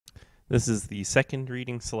This is the second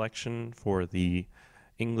reading selection for the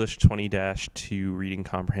English 20-2 Reading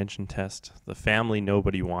Comprehension Test, The Family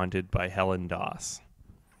Nobody Wanted by Helen Doss.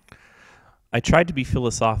 I tried to be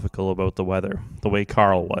philosophical about the weather, the way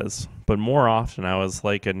Carl was, but more often I was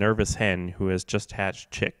like a nervous hen who has just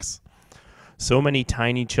hatched chicks. So many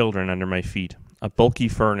tiny children under my feet, a bulky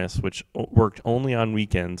furnace which worked only on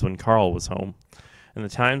weekends when Carl was home, and the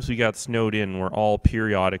times we got snowed in were all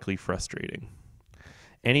periodically frustrating.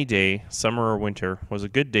 Any day, summer or winter, was a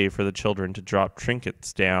good day for the children to drop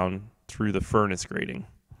trinkets down through the furnace grating.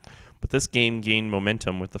 But this game gained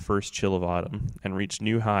momentum with the first chill of autumn and reached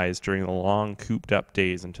new highs during the long, cooped-up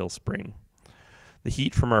days until spring. The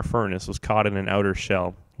heat from our furnace was caught in an outer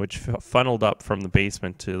shell, which funneled up from the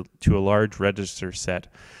basement to a large register set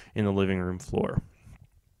in the living room floor.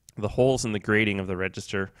 The holes in the grating of the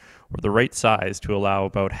register were the right size to allow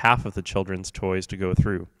about half of the children's toys to go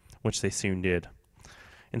through, which they soon did.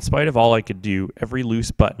 In spite of all I could do, every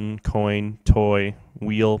loose button, coin, toy,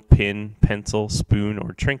 wheel, pin, pencil, spoon,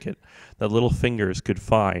 or trinket that little fingers could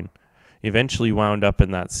find eventually wound up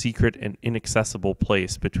in that secret and inaccessible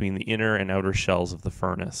place between the inner and outer shells of the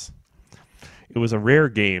furnace. It was a rare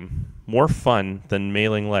game, more fun than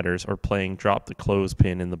mailing letters or playing drop the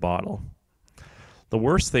clothespin in the bottle. The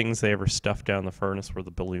worst things they ever stuffed down the furnace were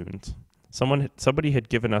the balloons. Somebody had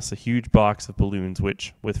given us a huge box of balloons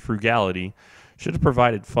which, with frugality, should have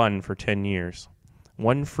provided fun for 10 years.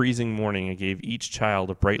 One freezing morning I gave each child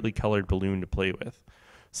a brightly colored balloon to play with,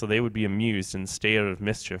 so they would be amused and stay out of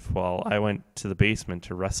mischief while I went to the basement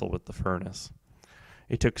to wrestle with the furnace.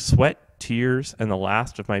 It took sweat, tears, and the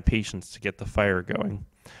last of my patience to get the fire going,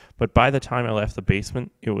 but by the time I left the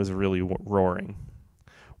basement, it was really roaring.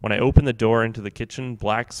 When I opened the door into the kitchen,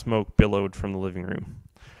 black smoke billowed from the living room.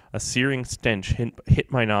 A searing stench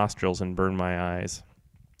hit my nostrils and burned my eyes.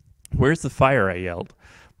 "Where's the fire?" I yelled,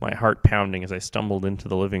 my heart pounding as I stumbled into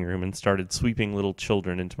the living room and started sweeping little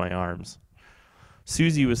children into my arms.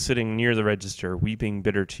 Susie was sitting near the register, weeping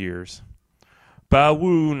bitter tears.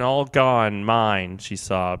 "Balloon all gone, mine," she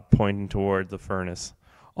sobbed, pointing toward the furnace.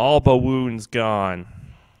 "All balloons gone."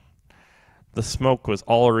 The smoke was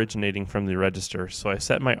all originating from the register, so I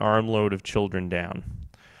set my armload of children down.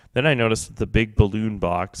 Then I noticed that the big balloon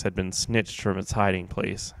box had been snitched from its hiding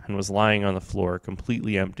place and was lying on the floor,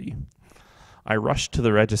 completely empty. I rushed to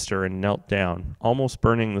the register and knelt down, almost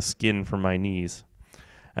burning the skin from my knees.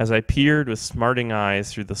 As I peered with smarting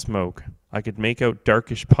eyes through the smoke, I could make out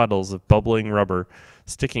darkish puddles of bubbling rubber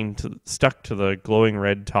stuck to the glowing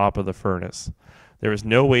red top of the furnace. There was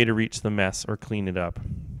no way to reach the mess or clean it up.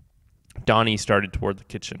 Donnie started toward the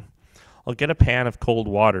kitchen. "I'll get a pan of cold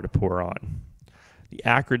water to pour on." The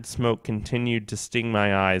acrid smoke continued to sting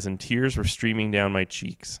my eyes, and tears were streaming down my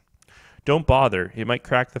cheeks. "Don't bother, it might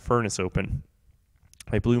crack the furnace open."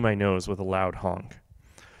 I blew my nose with a loud honk.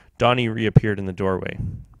 Donnie reappeared in the doorway.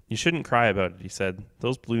 "You shouldn't cry about it," he said.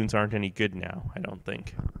 "Those balloons aren't any good now, I don't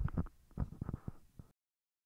think."